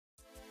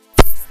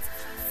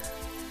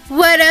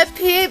What up,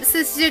 peeps?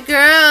 This is your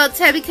girl,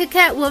 Tabby Kit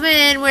Kat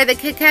Woman, where the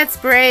Kit Kats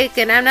break,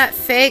 and I'm not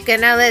fake.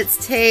 And now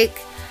let's take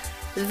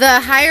the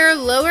higher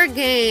lower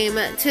game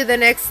to the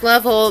next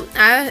level.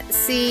 I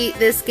see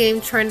this game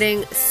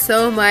trending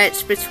so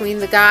much between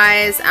the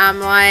guys.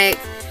 I'm like,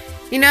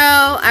 you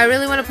know, I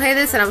really want to play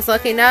this, and I was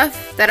lucky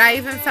enough that I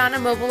even found a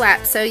mobile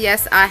app. So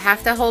yes, I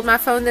have to hold my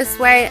phone this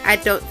way. I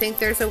don't think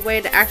there's a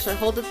way to actually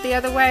hold it the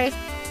other way.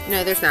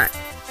 No, there's not.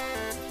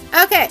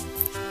 Okay,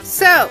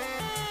 so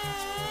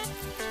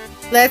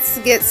let's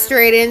get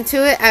straight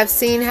into it. I've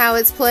seen how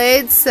it's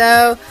played,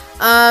 so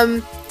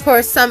of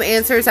course some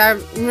answers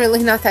I'm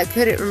really not that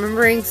good at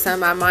remembering,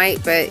 some I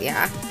might, but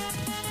yeah.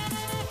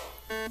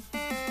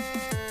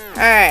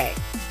 Alright.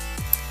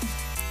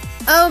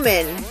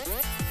 Omen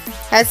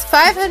has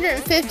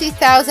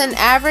 550,000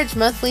 average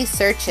monthly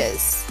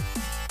searches.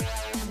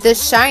 The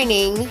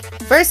Shining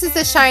versus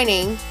The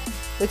Shining,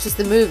 which is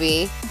the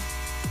movie,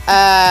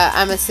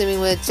 I'm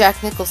assuming with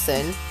Jack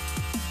Nicholson.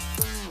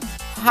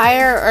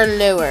 Higher or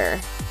lower?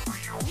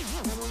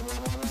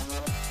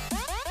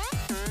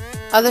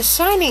 Oh, The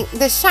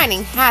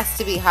Shining has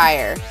to be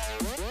higher.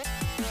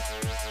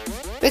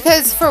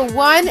 Because for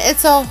one,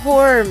 it's a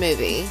horror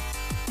movie.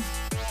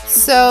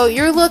 So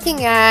you're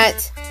looking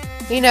at,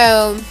 you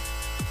know,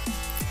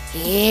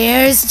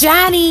 here's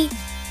Johnny.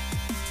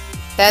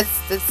 That's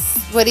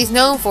what he's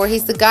known for.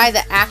 He's the guy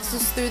that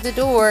axes through the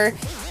door.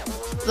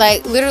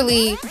 Like,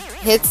 literally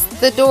hits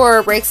the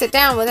door, breaks it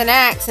down with an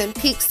axe, and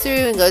peeks through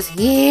and goes,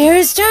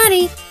 here's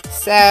Johnny.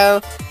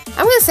 So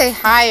I'm gonna say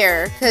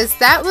higher, because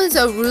that was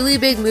a really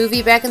big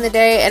movie back in the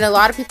day, and a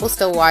lot of people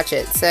still watch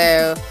it.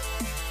 So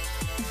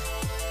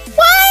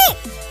what?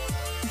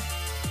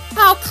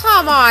 Oh,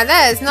 come on,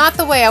 that is not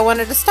the way I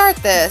wanted to start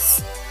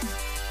this.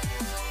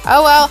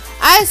 Oh well,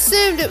 I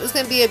assumed it was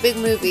gonna be a big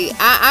movie.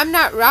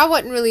 I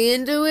wasn't really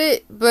into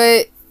it,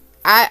 but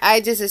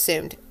I just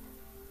assumed.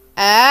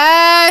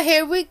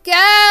 Here we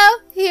go.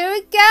 Here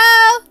we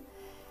go.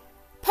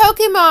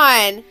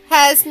 Pokemon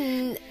has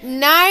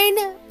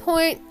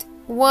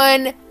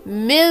 9.1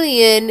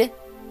 million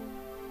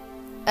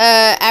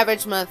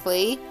average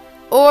monthly,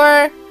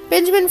 or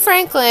Benjamin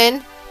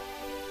Franklin.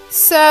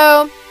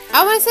 So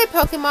I want to say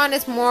Pokemon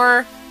is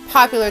more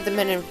popular than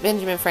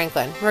Benjamin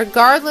Franklin.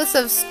 Regardless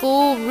of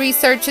school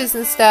researches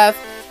and stuff,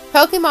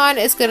 Pokemon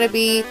is going to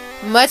be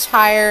much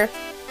higher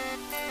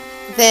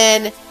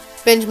than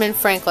Benjamin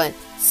Franklin.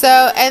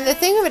 So, and the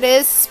thing of it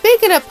is,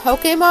 speaking of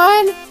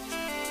Pokemon,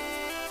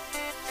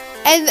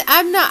 and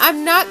I'm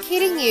not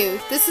kidding you,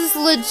 this is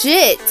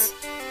legit.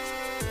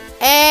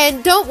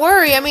 And don't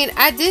worry, I mean,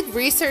 I did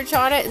research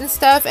on it and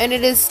stuff, and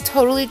it is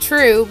totally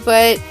true,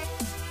 but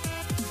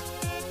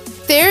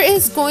there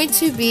is going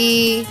to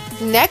be,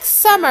 next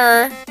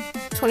summer,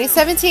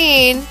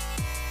 2017,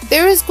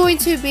 there is going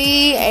to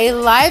be a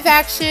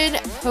live-action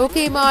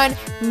Pokemon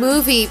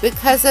movie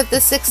because of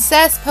the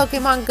success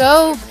Pokemon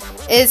Go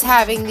is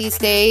having these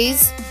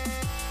days.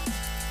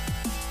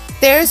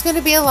 There's going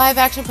to be a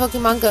live-action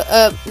Pokemon Go,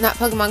 not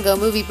Pokemon Go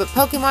movie, but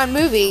Pokemon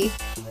movie.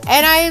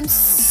 And I am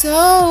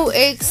so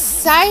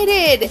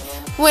excited.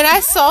 When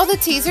I saw the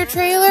teaser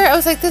trailer, I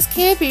was like, this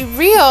can't be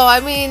real. I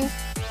mean,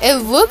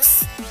 it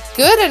looks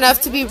good enough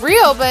to be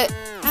real, but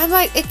I'm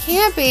like, it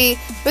can't be.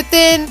 But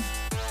then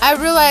I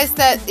realized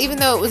that even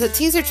though it was a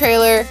teaser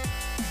trailer,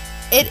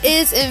 it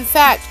is in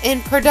fact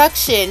in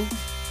production.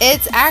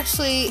 It's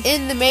actually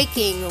in the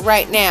making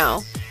right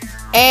now.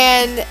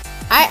 And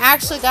I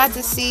actually got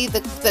to see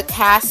the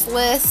cast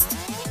list.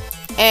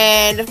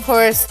 And of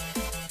course,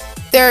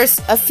 there's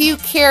a few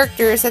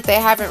characters that they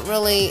haven't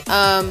really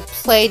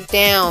played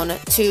down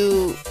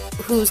to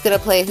who's going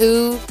to play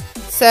who.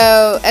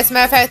 So, as a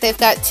matter of fact, they've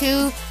got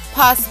two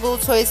possible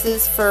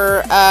choices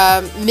for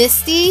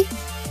Misty.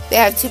 They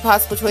have two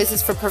possible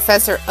choices for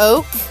Professor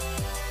Oak.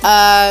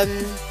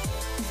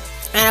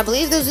 And I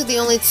believe those are the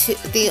only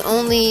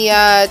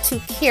two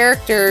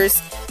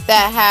characters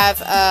that have,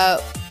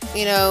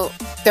 you know,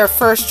 their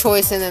first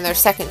choice and then their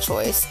second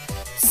choice.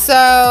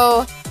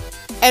 So,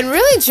 and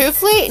really,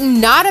 truthfully,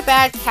 not a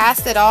bad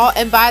cast at all.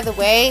 And by the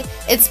way,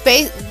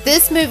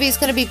 this movie is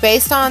going to be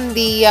based on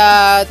the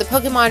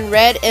Pokemon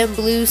Red and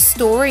Blue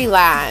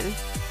storyline.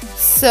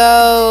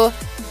 So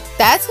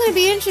that's going to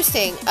be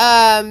interesting.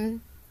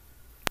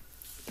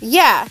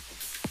 Yeah.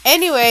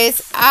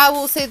 Anyways, I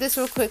will say this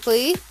real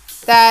quickly,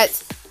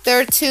 that there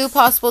are two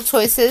possible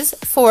choices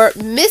for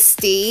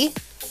Misty.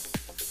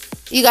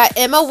 You got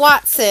Emma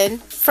Watson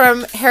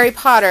from Harry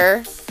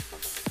Potter,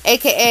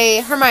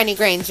 aka Hermione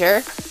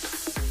Granger,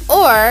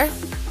 or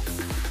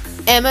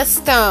Emma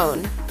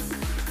Stone.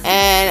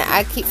 And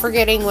I keep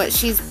forgetting what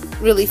she's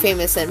really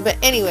famous in. But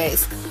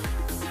anyways,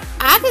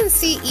 I can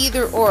see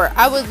either or.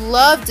 I would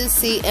love to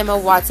see Emma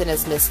Watson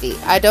as Misty.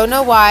 I don't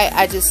know why.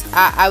 I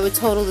would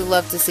totally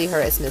love to see her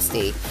as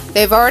Misty.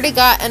 They've already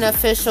got an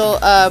official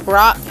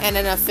Brock and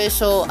an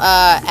official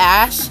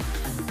Ash.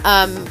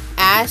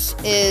 Ash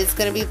is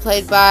going to be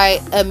played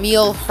by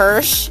Emile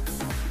Hirsch.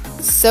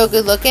 So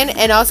good looking.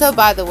 And also,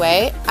 by the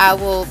way, I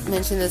will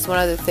mention this one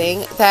other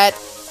thing, that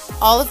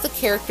all of the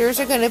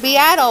characters are going to be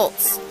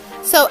adults.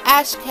 So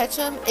Ash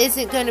Ketchum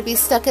isn't going to be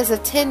stuck as a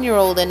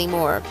 10-year-old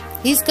anymore.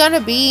 He's going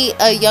to be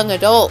a young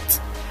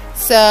adult.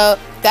 So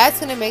that's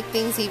going to make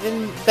things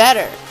even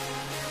better.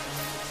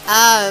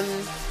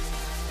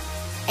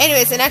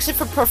 Anyways, and actually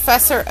for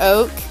Professor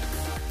Oak,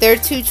 their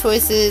two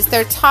choices,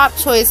 their top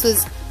choice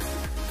was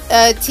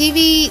a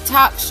TV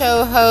talk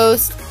show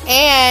host,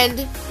 and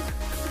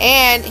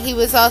he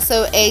was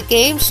also a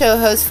game show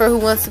host for Who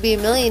Wants to Be a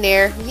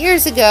Millionaire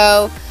years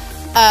ago,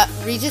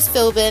 Regis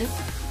Philbin,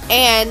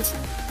 and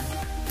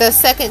the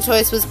second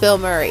choice was Bill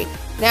Murray.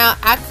 Now,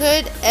 I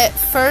could at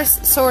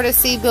first sort of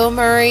see Bill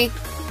Murray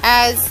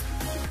as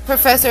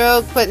Professor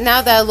Oak, but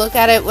now that I look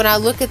at it, when I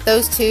look at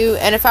those two,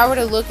 and if I were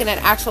to look at an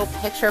actual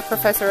picture of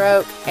Professor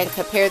Oak and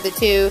compare the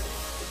two,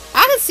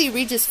 I could see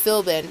Regis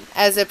Philbin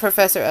as a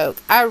Professor Oak.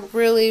 I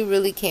really,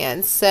 really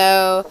can.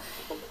 So,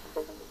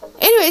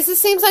 anyways, it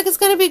seems like it's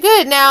going to be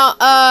good. Now,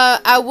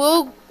 I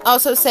will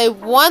also say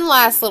one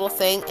last little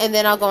thing, and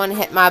then I'll go and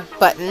hit my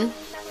button,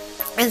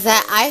 is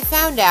that I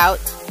found out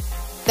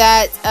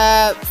that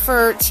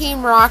for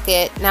Team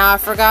Rocket, now I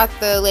forgot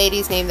the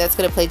lady's name that's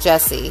going to play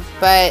Jessie,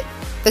 but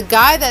the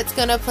guy that's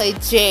going to play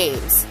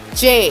James,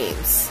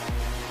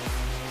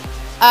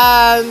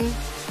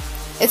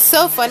 it's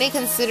so funny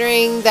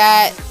considering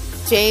that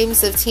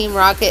James of Team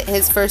Rocket,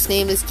 his first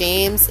name is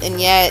James, and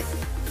yet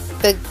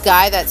the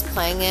guy that's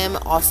playing him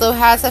also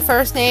has a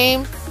first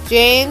name,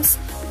 James,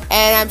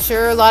 and I'm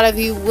sure a lot of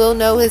you will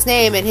know his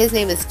name, and his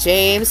name is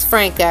James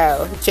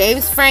Franco.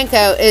 James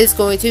Franco is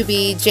going to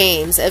be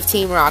James of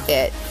Team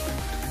Rocket.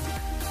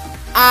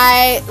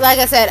 Like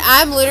I said,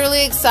 I'm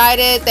literally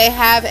excited. They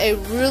have a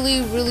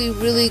really, really,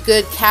 really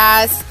good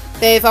cast.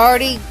 They've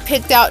already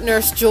picked out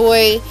Nurse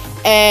Joy,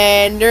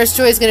 and Nurse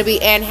Joy is going to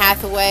be Anne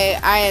Hathaway.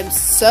 I am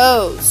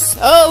so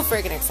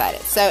freaking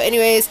excited. So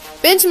anyways,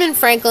 Benjamin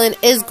Franklin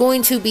is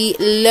going to be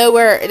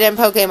lower than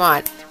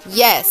Pokemon.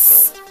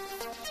 Yes.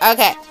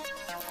 Okay.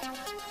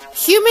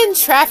 Human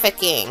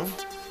trafficking.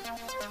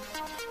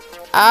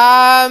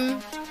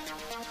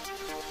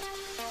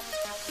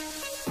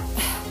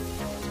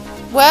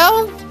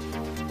 Well,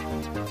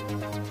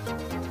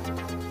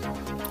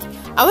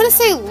 I want to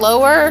say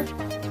lower,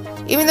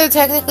 even though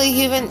technically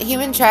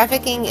human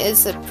trafficking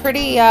is a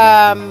pretty,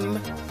 oh,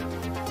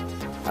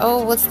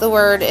 what's the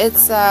word?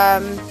 It's a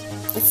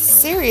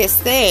serious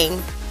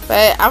thing,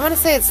 but I want to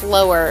say it's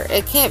lower.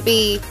 It can't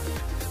be,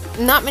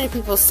 not many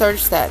people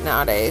search that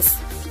nowadays.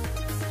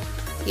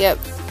 Yep.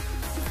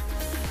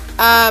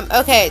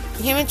 Okay,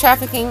 human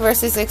trafficking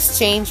versus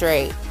exchange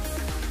rate.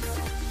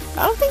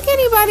 I don't think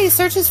anybody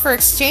searches for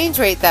exchange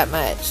rate that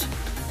much.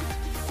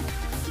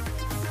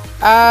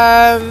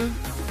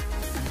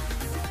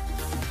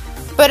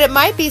 But it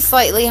might be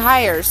slightly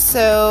higher,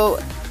 so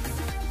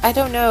I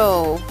don't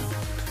know.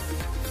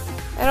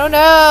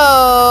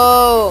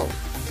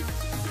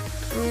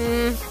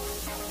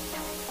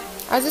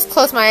 I'll just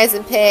close my eyes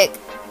and pick.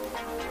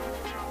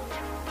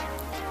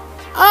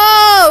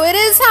 Oh, it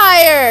is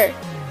higher!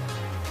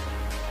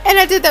 And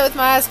I did that with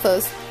my eyes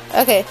closed.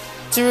 Okay,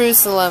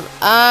 Jerusalem.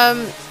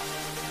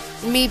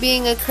 Me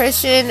being a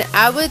Christian,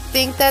 I would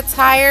think that's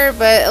higher,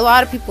 but a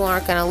lot of people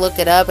aren't going to look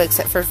it up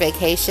except for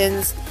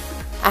vacations.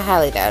 I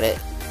highly doubt it.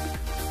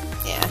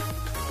 Yeah.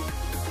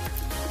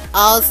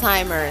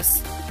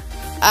 Alzheimer's.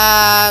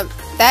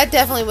 That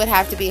definitely would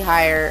have to be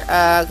higher,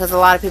 because a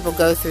lot of people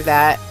go through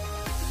that.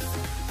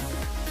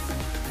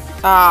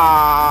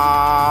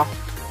 Aww.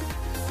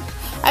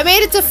 I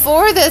made it to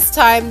 4 this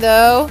time,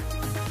 though.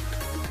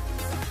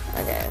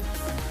 Okay.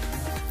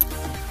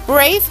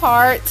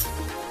 Braveheart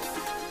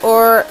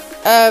or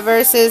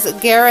versus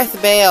Gareth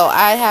Bale.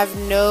 I have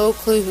no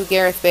clue who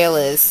Gareth Bale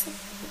is.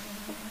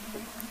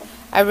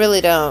 I really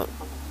don't.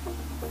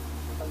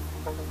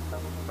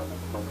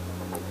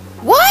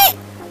 What?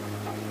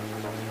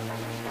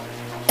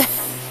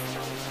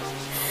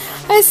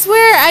 I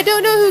swear, I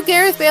don't know who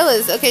Gareth Bale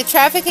is. Okay,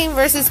 trafficking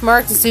versus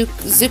Mark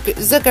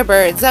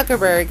Zuckerberg.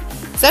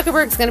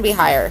 Zuckerberg's gonna be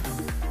higher,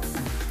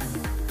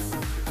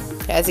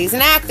 because he's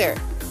an actor.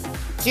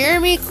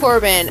 Jeremy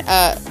Corbyn.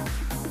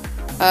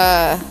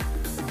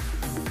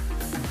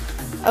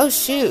 Oh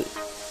shoot.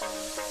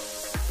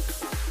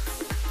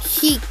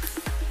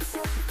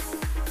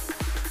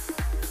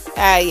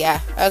 Yeah.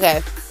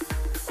 Okay.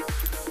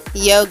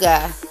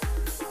 Yoga.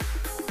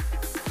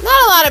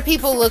 Not a lot of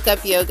people look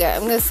up yoga.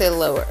 I'm gonna say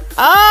lower.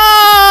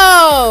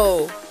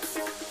 Oh!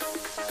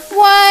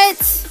 What?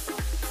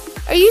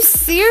 Are you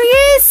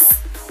serious?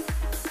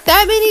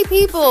 That many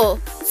people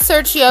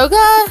search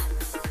yoga?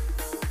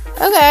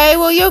 Okay,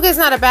 well, yoga's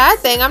not a bad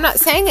thing. I'm not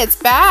saying it's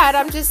bad.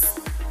 I'm just...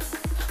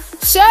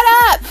 Shut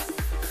up!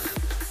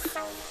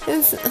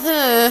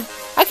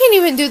 I can't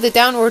even do the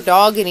downward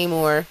dog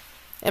anymore.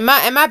 And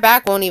my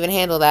back won't even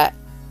handle that.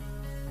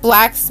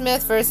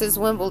 Blacksmith versus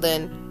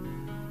Wimbledon.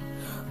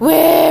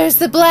 Where's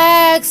the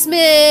blacksmith?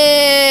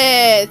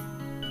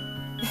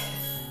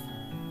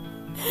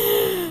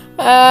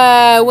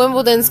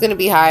 Wimbledon's gonna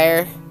be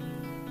higher.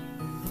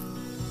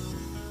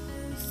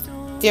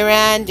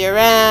 Duran.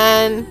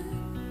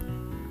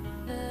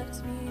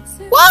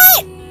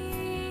 What?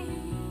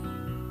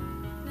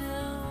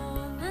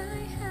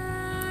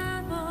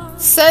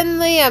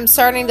 Suddenly, I'm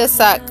starting to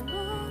suck.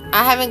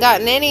 I haven't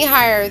gotten any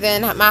higher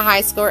than my high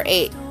score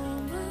 8.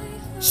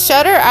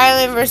 Shutter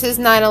Island versus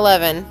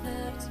 9/11.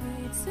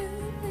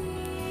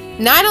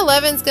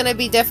 9/11's gonna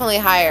be definitely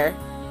higher.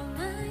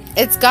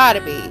 It's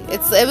gotta be.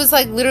 It was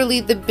like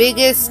literally the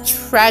biggest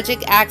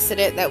tragic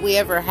accident that we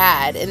ever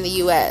had in the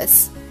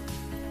US.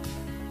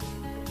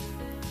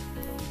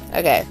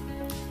 Okay.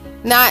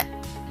 Not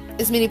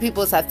as many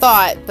people as I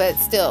thought, but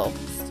still.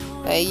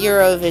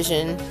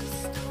 Eurovision.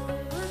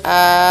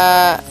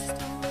 I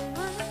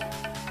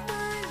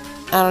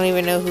don't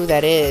even know who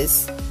that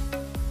is.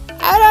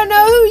 I don't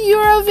know who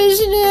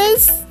Eurovision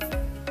is.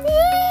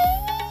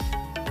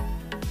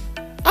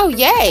 Oh,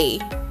 yay.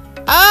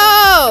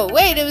 Oh,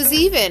 wait, it was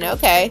even.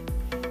 Okay.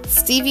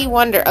 Stevie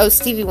Wonder. Oh,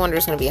 Stevie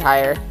Wonder's gonna be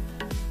higher.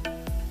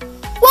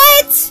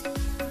 What?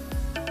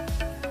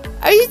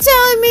 Are you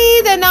telling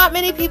me that not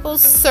many people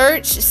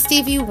search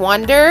Stevie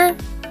Wonder?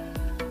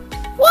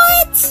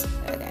 What?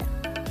 Okay.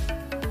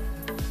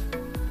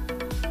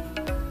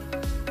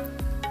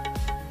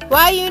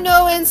 Why you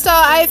no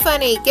install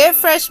iFunny? Get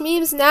fresh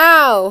memes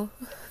now.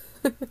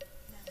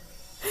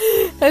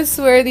 I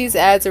swear these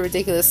ads are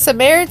ridiculous.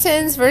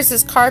 Samaritans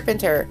versus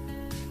Carpenter.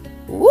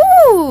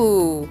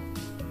 Woo!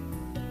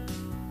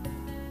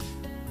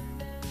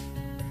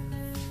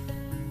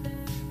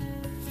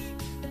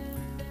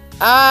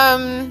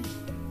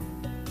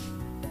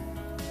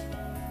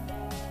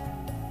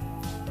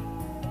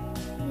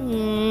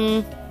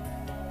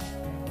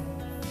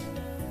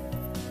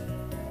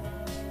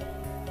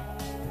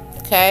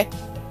 Okay.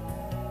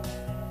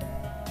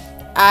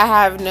 I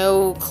have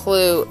no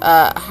clue.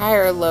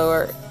 Higher or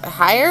lower?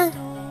 Higher?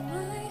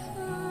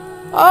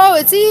 Oh,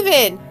 it's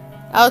even.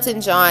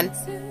 Elton John.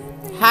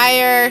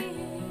 Higher.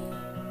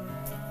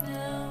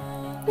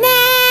 Na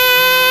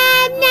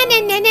na na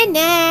na na na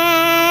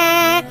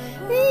na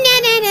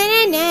na na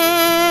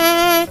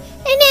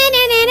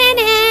na na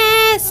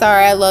na.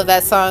 Sorry, I love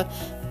that song.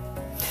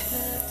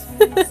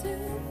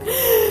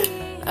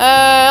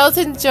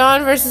 Elton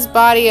John versus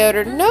body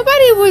odor.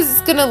 Nobody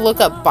was gonna look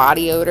up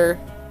body odor.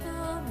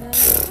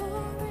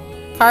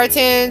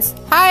 Cartoons.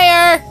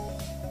 Higher.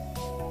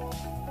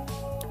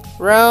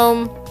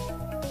 Rome.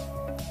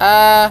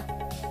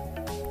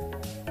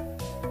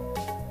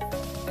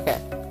 Okay.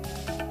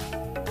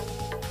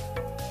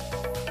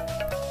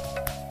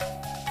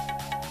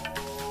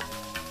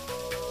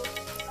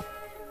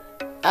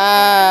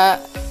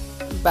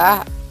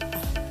 Bah.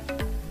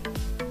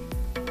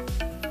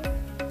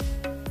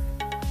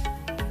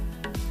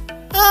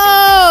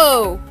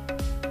 Oh!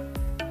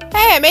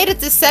 Hey, I made it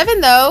to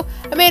 7 though.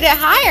 I made it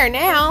higher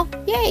now.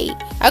 Yay.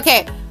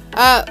 Okay.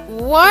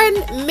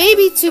 1,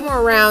 maybe 2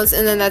 more rounds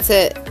and then that's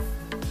it.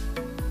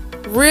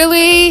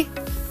 Really?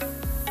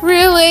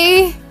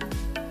 Really?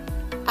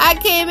 I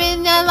came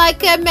in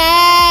like a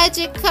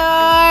magic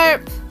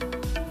carp.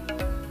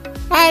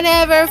 I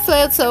never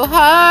felt so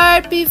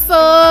hard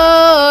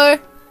before.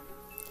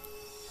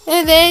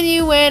 And then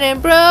you went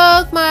and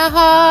broke my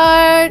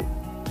heart.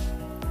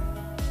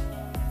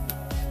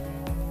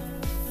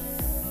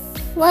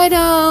 Why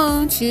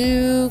don't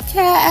you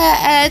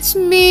catch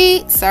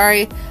me?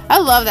 Sorry. I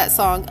love that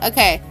song.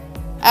 Okay.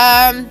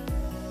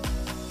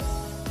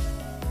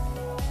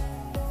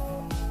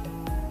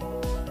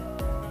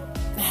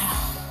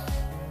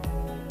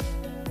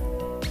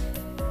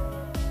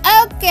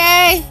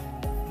 Okay.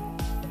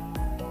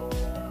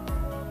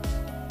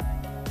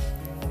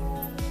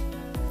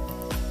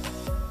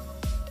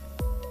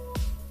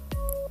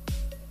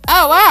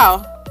 Oh,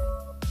 wow.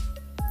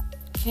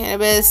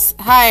 Cannabis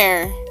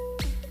higher.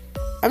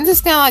 I'm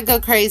just gonna like go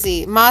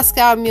crazy.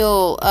 Moscow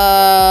Mule,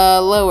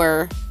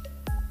 lower.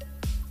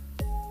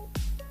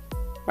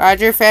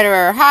 Roger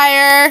Federer,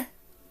 higher.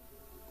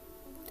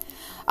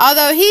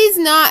 Although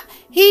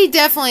he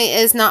definitely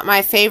is not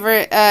my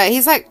favorite.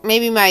 He's like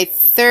maybe my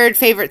 3rd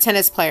favorite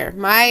tennis player.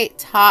 My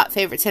top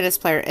favorite tennis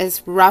player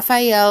is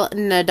Rafael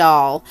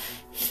Nadal.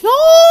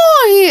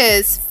 Oh, he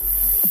is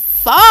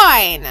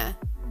fine.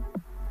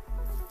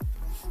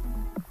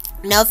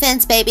 No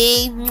offense,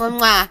 baby. Mwah,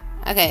 mwah.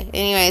 Okay,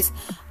 anyways.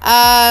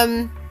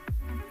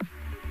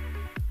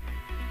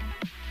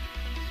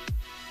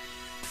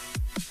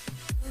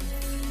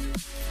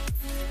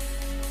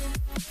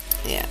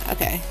 Yeah,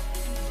 okay.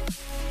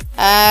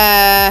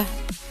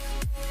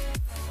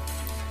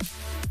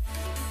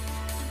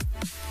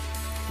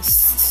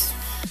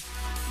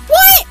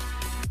 What?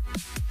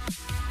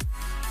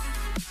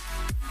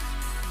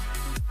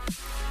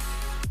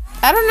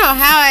 I don't know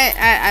how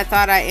I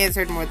thought I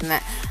answered more than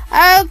that.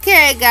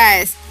 Okay,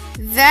 guys.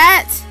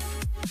 That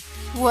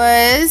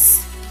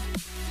was...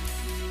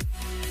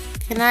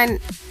 Can I...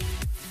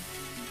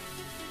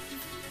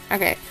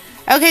 Okay.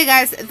 Okay,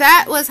 guys.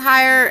 That was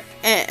higher...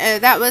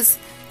 that was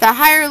the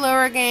higher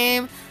lower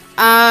game.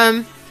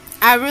 I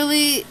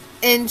really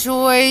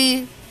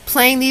enjoy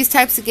playing these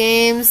types of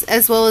games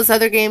as well as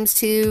other games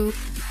too.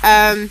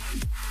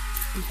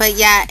 But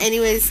yeah,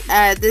 anyways,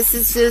 this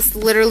is just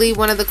literally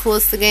one of the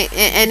coolest games.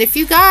 And if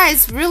you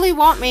guys really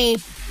want me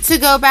to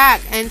go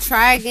back and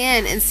try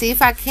again and see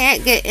if I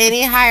can't get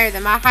any higher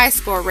than my high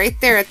score right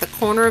there at the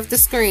corner of the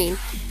screen.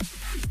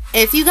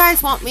 If you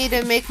guys want me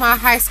to make my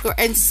high score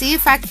and see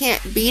if I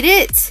can't beat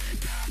it,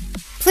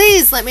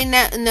 please let me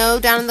know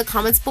down in the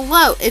comments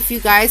below if you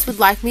guys would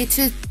like me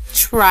to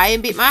try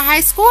and beat my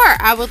high score.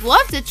 I would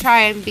love to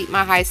try and beat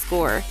my high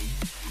score.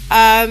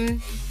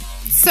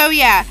 So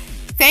yeah,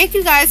 thank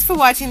you guys for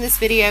watching this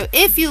video.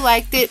 If you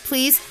liked it,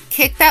 please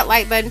kick that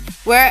like button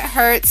where it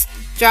hurts.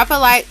 Drop a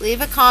like,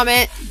 leave a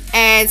comment,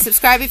 and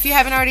subscribe if you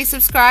haven't already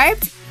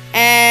subscribed.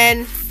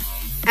 And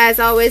as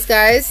always,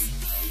 guys,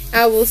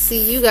 I will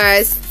see you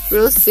guys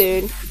real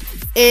soon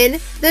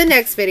in the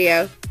next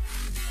video.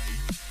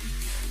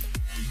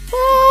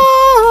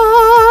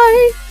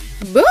 Bye!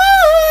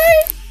 Bye!